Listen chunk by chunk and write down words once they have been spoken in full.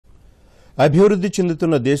అభివృద్ధి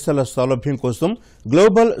చెందుతున్న దేశాల సౌలభ్యం కోసం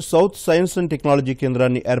global south science and technology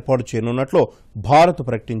కేంద్రాన్ని ఏర్పాటు చేయనున్నట్లు భారత్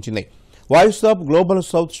ప్రకటించింది. వాయిస్ ఆఫ్ గ్లోబల్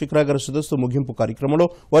సౌత్ శిఖరాగ్ర సదస్సు ముగింపు కార్యక్రమంలో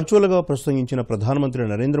వర్చువల్గా ప్రసంగించిన ప్రధానమంత్రి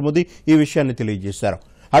నరేంద్ర మోదీ ఈ విషయాన్ని తెలియజేశారు.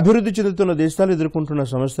 అభివృద్ధి చెందుతున్న దేశాలు ఎదుర్కొంటున్న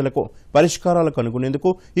సమస్యలకు పరిష్కారాలు కనుగొనేందుకు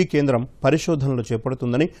ఈ కేంద్రం పరిశోధనలు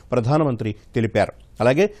చేపడుతుందని ప్రధానమంత్రి తెలిపారు.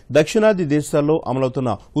 అలాగే దక్షిణాది దేశాల్లో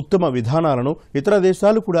అమలవుతున్న ఉత్తమ విధానాలను ఇతర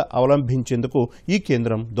దేశాలు కూడా అవలంబించేందుకు ఈ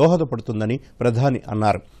కేంద్రం దోహదపడుతుందని ప్రధాని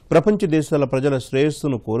అన్నారు. ప్రపంచ దేశాల ప్రజల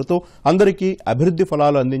శ్రేయస్సును కోరుతూ అందరికీ అభివృద్ధి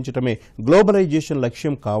ఫలాలు అందించడమే గ్లోబలైజేషన్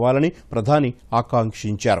లక్ష్యం కావాలని ప్రధాని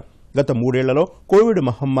ఆకాంక్షించారు. గత 3 ఏళ్లలో కోవిడ్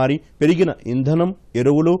మహమ్మారి, పెరిగిన ఇంధనం,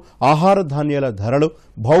 ఎరువులు, ఆహార ధాన్యాల ధరలు,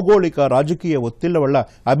 భౌగోళిక రాజకీయ ఒత్తిళ్ల వల్ల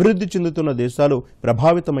అభివృద్ధి చెందుతున్న దేశాలు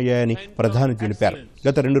ప్రభావితమయ్యాయని ప్రధాని తెలిపారు.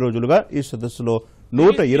 గత 2 రోజులుగా ఈ సదస్సులో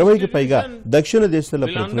 120కి పైగా దక్షిణ దేశాల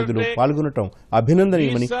ప్రతినిధులు పాల్గొనడం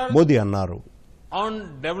అభినందనీయమని మోదీ అన్నారు. On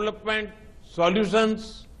development solutions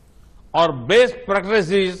or best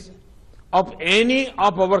practices of any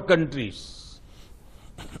of our countries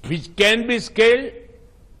which can be scaled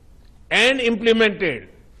and implemented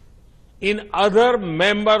in other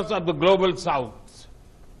members of the global south.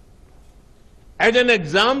 As an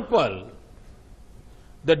example,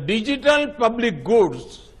 the digital public goods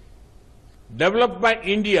developed by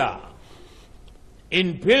India in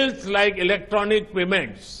fields like electronic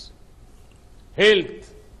payments, health,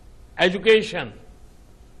 education,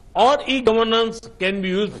 or e-governance can be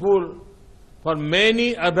useful for many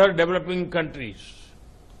other developing countries.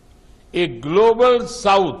 A global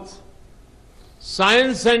south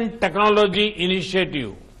science and technology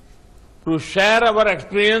initiative to share our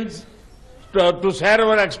experience, to share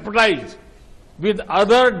our expertise with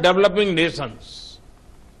other developing nations.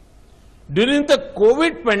 During the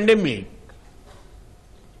COVID pandemic,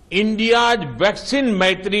 India's Vaccine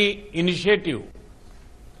Maitri initiative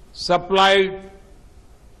supplied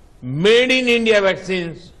made in India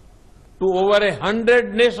vaccines to over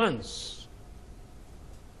 100 nations.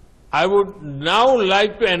 I would now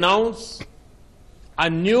like to announce a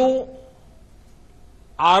new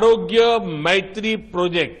Arogya Maitri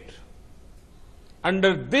project.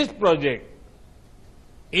 Under this project,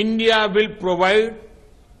 India will provide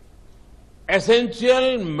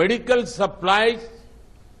essential medical supplies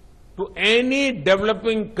to any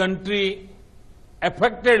developing country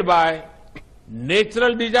affected by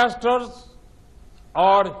natural disasters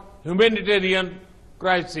or humanitarian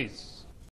crises.